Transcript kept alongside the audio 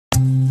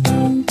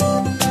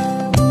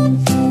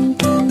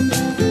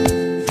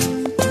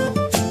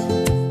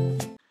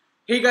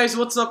Hey guys,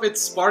 what's up?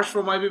 It's Sparsh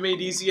from IB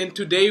Made Easy, and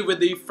today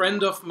with a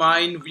friend of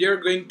mine, we are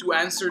going to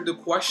answer the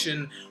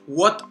question,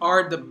 what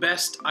are the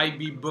best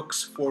IB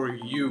books for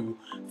you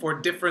for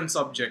different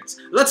subjects?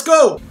 Let's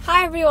go!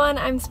 Hi everyone,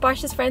 I'm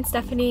Sparsh's friend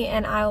Stephanie,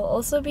 and I'll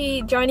also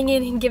be joining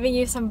in and giving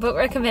you some book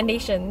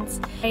recommendations.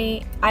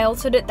 I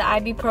also did the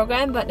IB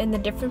program, but in a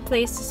different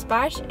place to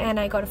Sparsh, and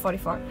I got a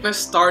 44. Let's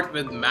start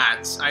with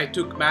maths. I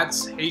took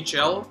maths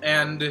HL,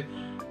 and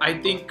I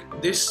think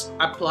this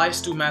applies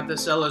to Math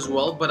SL as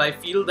well, but I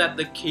feel that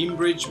the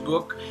Cambridge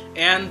book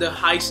and the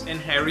Haese and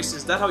Harris,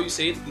 is that how you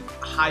say it? The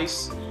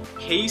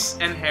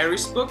Haese and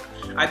Harris book?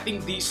 I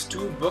think these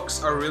two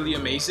books are really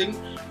amazing.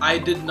 I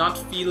did not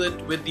feel it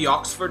with the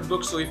Oxford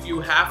book, so if you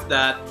have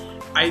that,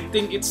 I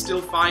think it's still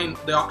fine.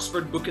 The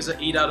Oxford book is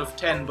an 8 out of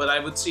 10, but I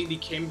would say the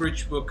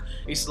Cambridge book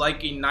is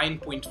like a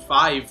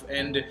 9.5.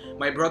 And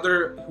my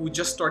brother, who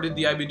just started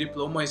the IB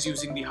diploma, is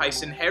using the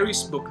Haese and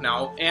Harris book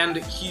now, and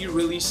he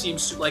really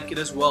seems to like it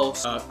as well.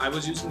 I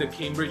was using the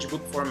Cambridge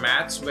book for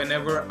maths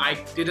whenever I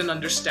didn't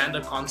understand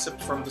a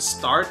concept from the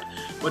start,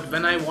 but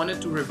when I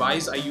wanted to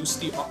revise, I used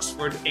the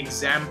Oxford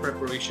exam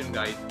preparation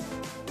guide.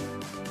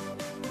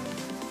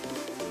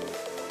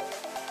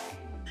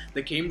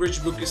 The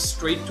Cambridge book is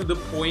straight to the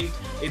point.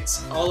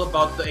 It's all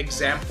about the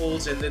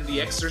examples and then the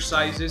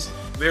exercises,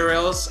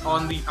 whereas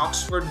on the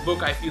Oxford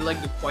book I feel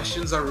like the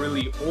questions are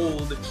really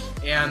old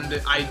and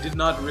I did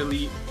not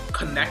really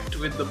connect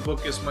with the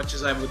book as much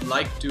as I would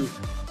like to.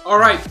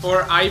 Alright,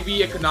 for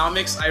IB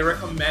Economics, I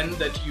recommend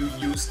that you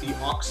use the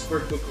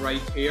Oxford book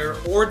right here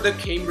or the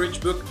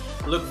Cambridge book.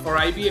 Look, for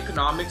IB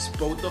Economics,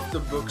 both of the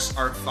books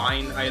are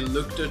fine. I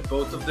looked at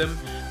both of them,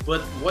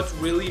 but what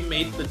really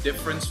made the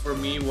difference for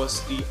me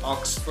was the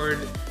Oxford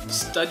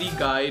Study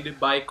Guide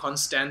by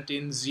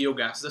Konstantin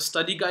Ziogas. The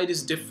study guide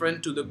is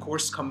different to the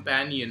course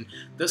companion.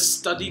 The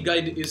study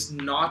guide is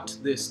not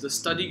this. The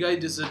study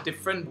guide is a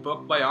different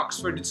book by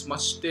Oxford. It's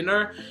much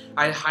thinner.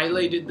 I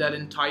highlighted that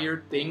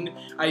entire thing.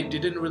 I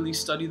didn't really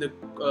study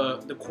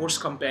the course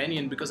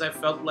companion because I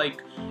felt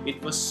like it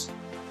was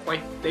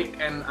quite thick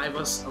and I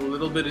was a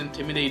little bit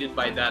intimidated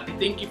by that. I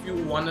think if you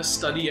want to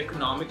study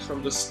economics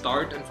from the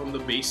start and from the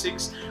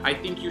basics, I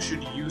think you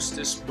should use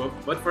this book.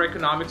 But for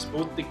economics,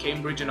 both the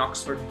Cambridge and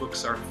Oxford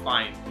books are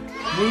fine.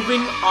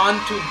 Moving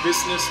on to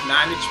business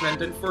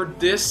management, and for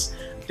this,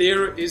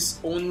 there is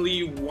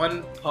only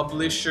one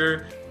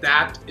publisher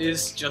that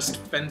is just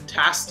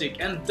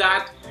fantastic, and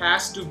that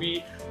has to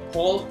be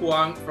Paul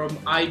Huang from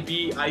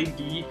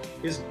IBID.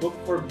 His book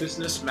for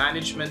business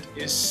management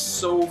is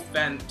so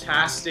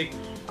fantastic.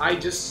 I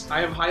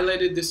have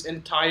highlighted this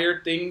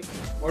entire thing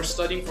for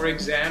studying for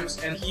exams,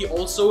 and he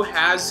also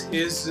has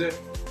his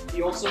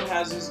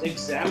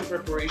exam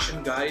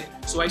preparation guide.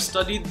 So I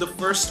studied the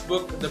first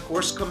book, the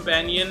course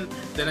companion,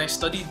 then I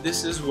studied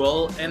this as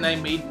well, and I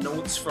made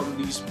notes from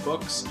these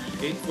books.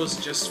 It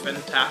was just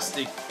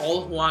fantastic.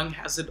 Paul Huang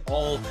has it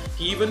all.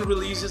 He even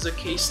releases a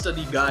case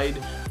study guide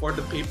for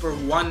the paper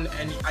 1,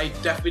 and I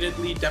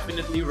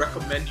definitely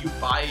recommend you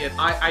buy it.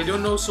 I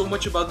don't know so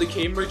much about the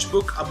Cambridge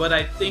book, but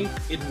I think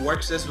it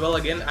works as well.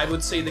 Again, I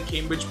would say the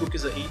Cambridge book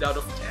is an 8 out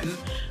of 10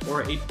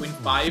 or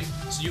 8.5,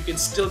 so you can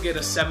still get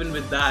a 7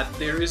 with that.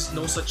 There is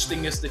no such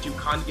thing as that you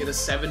can't get a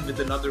 7 with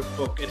another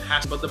book. It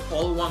has, but the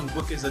Paul Huang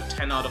book is a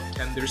 10 out of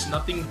 10. There's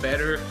nothing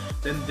better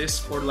than this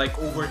for like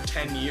over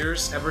 10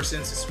 years, ever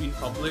since it's been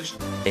published.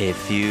 A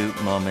few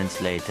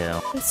moments later.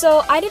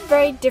 So I did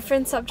very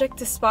different subjects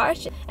to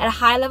Sparsh. At a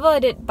high level, I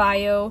did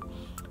bio,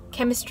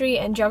 chemistry,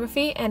 and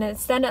geography, and at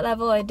standard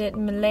level, I did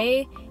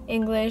Malay,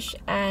 English,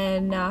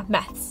 and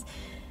maths.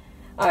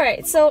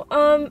 Alright,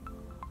 so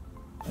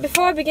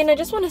before I begin, I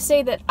just want to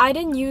say that I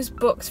didn't use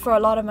books for a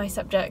lot of my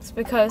subjects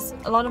because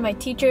a lot of my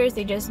teachers,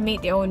 they just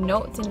made their own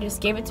notes and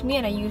just gave it to me,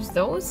 and I used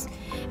those.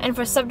 And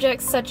for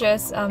subjects such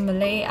as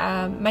Malay,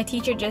 my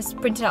teacher just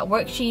printed out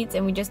worksheets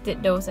and we just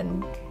did those,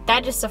 and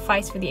that just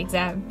sufficed for the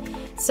exam.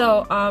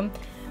 So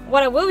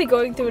what I will be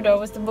going through though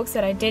was the books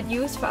that I did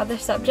use for other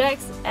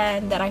subjects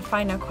and that I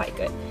find are quite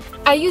good.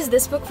 I used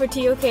this book for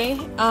ToK.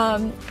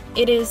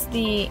 It is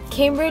the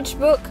Cambridge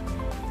book.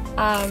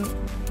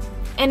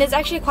 And it's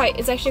actually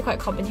quite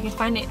common. You can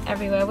find it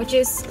everywhere, which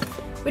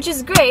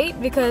is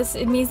great because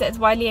it means that it's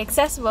widely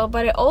accessible,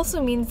 but it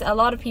also means a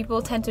lot of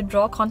people tend to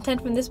draw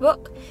content from this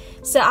book.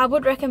 So I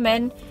would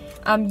recommend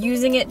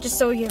using it just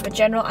so you have a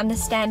general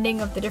understanding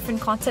of the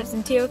different concepts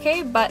in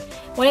ToK. But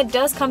when it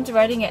does come to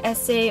writing an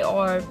essay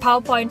or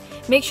PowerPoint,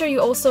 make sure you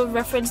also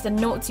reference the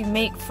notes you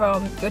make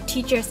from your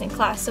teachers in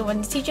class. So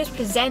when the teachers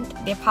present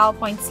their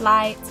PowerPoint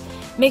slides,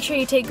 make sure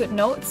you take good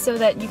notes so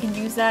that you can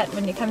use that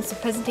when it comes to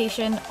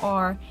presentation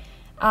or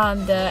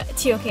the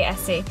ToK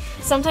essay.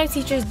 Sometimes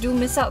teachers do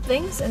miss out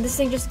things, and this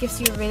thing just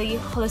gives you really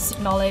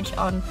holistic knowledge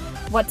on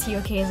what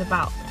ToK is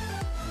about.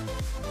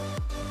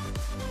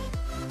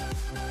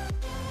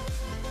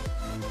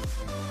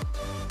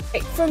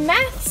 For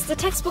maths, the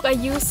textbook I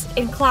use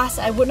in class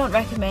I would not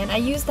recommend. I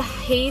use the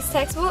Haese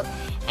textbook,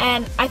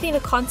 and I think the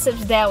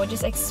concepts there were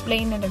just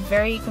explained in a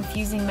very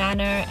confusing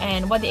manner,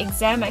 and what the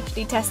exam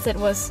actually tested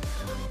was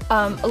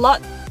a lot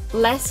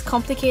less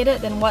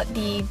complicated than what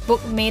the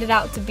book made it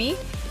out to be.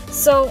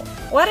 So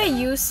what I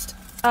used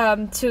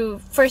to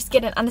first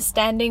get an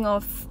understanding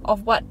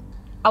of what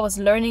I was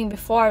learning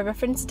before I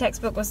referenced the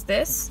textbook was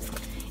this.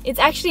 It's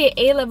actually an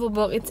A-level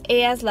book. It's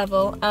AS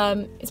level.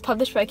 It's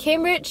published by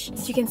Cambridge.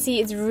 As you can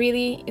see,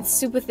 it's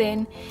super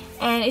thin,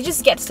 and it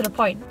just gets to the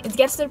point. It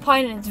gets to the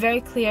point, and it's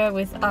very clear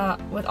with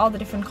all the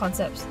different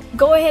concepts.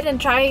 Go ahead and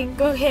try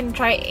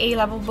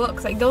A-level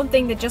books. Like, don't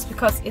think that just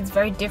because it's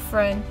very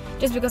different,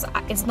 just because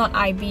it's not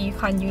IB, you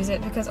can't use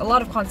it, because a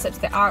lot of concepts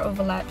there are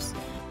overlaps.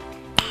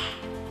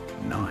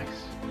 Nice.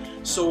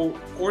 So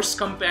course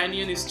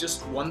companion is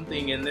just one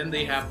thing, and then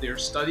they have their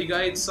study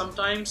guides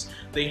sometimes,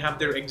 they have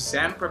their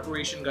exam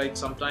preparation guide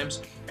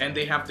sometimes, and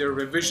they have their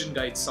revision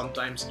guides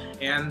sometimes.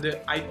 And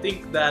I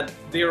think that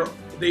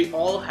they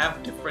all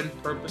have different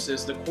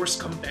purposes. The course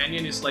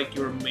companion is like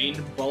your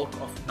main bulk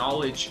of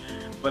knowledge,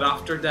 but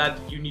after that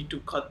you need to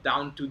cut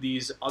down to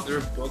these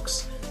other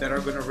books that are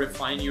going to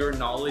refine your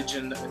knowledge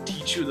and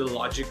teach you the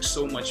logic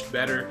so much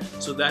better,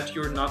 so that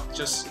you're not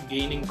just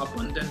gaining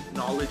abundant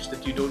knowledge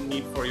that you don't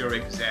need for your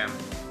exam.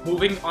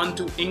 Moving on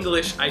to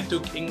English, I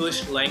took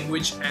English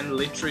language and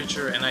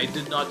literature, and I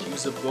did not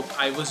use a book.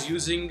 I was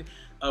using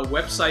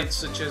websites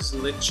such as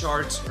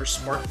LitCharts or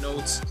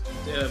SmartNotes,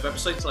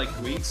 websites like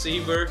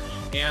GradeSaver,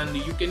 and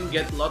you can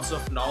get lots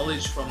of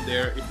knowledge from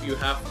there if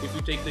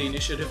you take the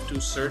initiative to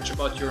search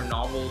about your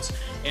novels.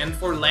 And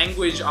for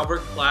language, our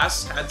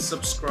class had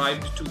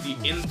subscribed to the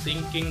In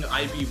Thinking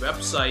IB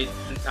website.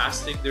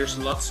 Fantastic. There's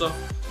lots of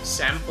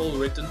sample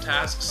written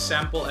tasks,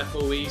 sample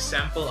FOA,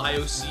 sample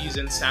IOCs,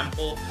 and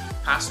sample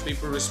past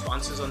paper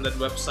responses on that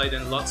website,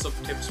 and lots of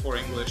tips for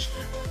English.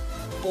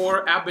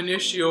 For ab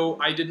initio,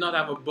 I did not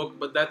have a book,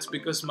 but that's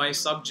because my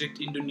subject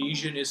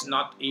Indonesian is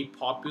not a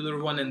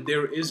popular one, and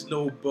there is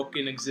no book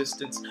in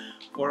existence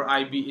for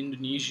IB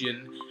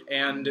Indonesian.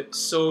 And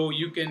so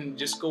you can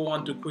just go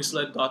on to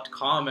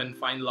Quizlet.com and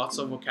find lots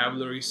of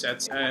vocabulary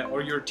sets,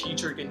 or your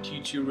teacher can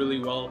teach you really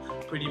well.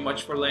 Pretty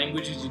much for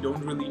languages, you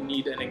don't really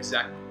need an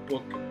exact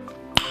book.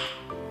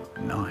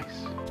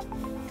 Nice.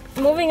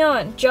 Moving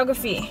on,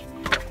 geography.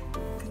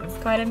 It's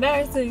quite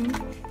embarrassing.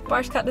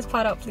 Barge, cut this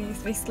part out, please.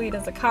 Basically,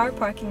 there's a car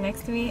parking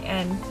next to me,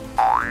 and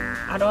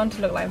I don't want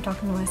to look like I'm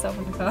talking to myself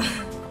in the car.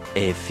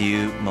 A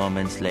few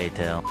moments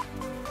later.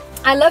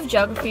 I love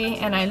geography,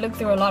 and I looked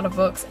through a lot of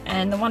books,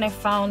 and the one I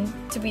found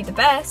to be the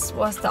best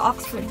was the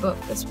Oxford book,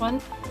 this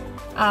one,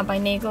 by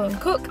Nagel and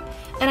Cook.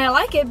 And I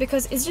like it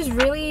because it's just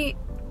really,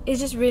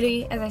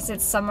 as I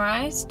said,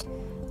 summarized.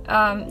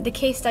 The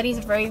case studies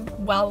are very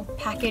well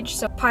packaged,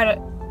 so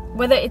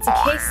whether it's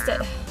a case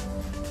study...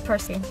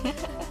 person.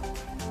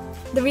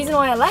 The reason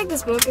why I like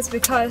this book is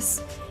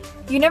because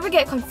you never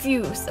get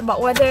confused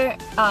about whether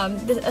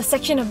a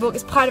section of book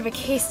is part of a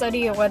case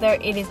study or whether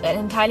it is an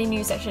entirely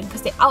new section,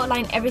 because they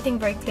outline everything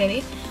very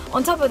clearly.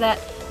 On top of that,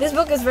 this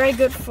book is very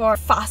good for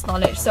fast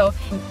knowledge. So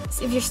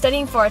if you're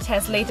studying for a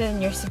test later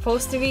than you're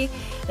supposed to be,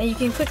 then you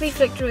can quickly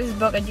flick through this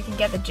book and you can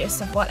get the gist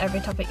of what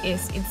every topic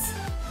is.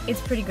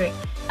 It's pretty great.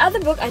 Other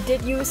book I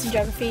did use in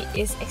geography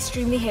is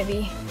extremely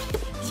heavy.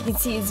 As you can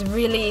see, it's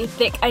really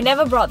thick. I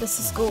never brought this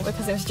to school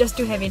because it was just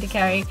too heavy to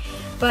carry.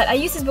 But I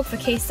use this book for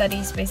case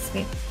studies,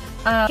 basically.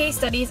 Case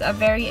studies are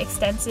very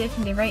extensive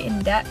and they're very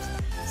in-depth.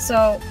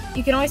 So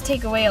you can always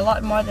take away a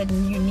lot more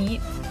than you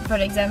need for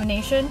the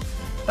examination.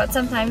 But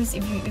sometimes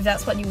if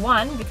that's what you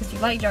want, because you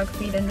like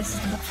geography, then this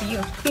is the book for you.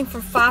 Looking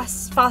for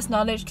fast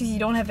knowledge because you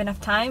don't have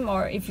enough time,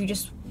 or if you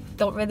just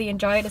don't really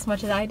enjoy it as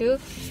much as I do,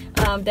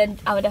 then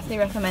I would definitely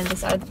recommend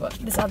this other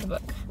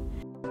book.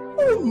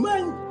 Oh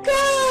my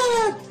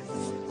god!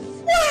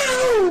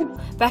 Wow!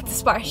 Back to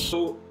Sparsh.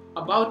 So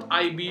about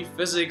IB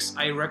physics,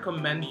 I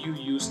recommend you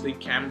use the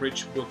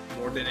Cambridge book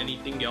more than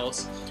anything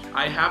else.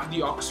 I have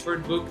the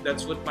Oxford book,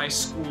 that's what my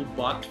school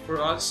bought for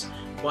us,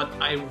 but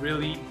I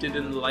really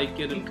didn't like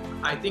it.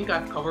 I think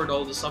I've covered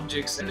all the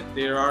subjects, and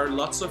there are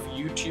lots of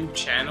YouTube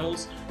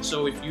channels,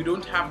 so if you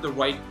don't have the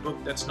right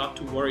book, that's not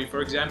to worry.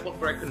 For example,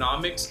 for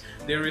economics,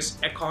 there is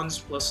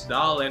Econs plus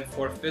Dal, and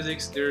for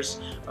physics, there's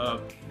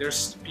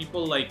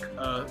people like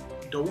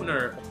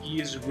Donor. He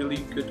is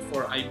really good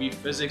for IB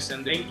physics.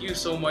 And thank you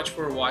so much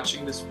for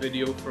watching this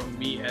video from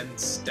me and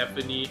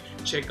Stephanie.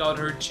 Check out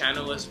her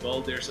channel as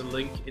well. There's a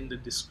link in the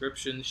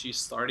description. She's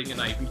starting an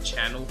IB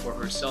channel for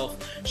herself.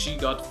 She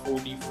got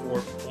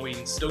 44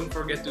 points. Don't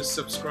forget to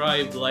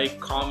subscribe, like,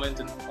 comment,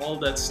 and all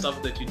that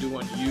stuff that you do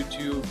on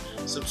YouTube.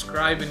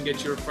 Subscribe and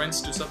get your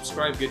friends to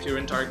subscribe, get your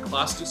entire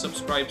class to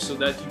subscribe, so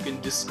that you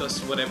can discuss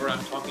whatever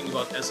I'm talking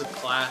about as a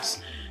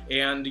class.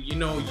 And you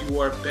know,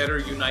 you are better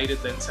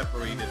united than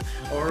separated.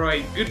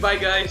 Alright, goodbye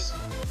guys!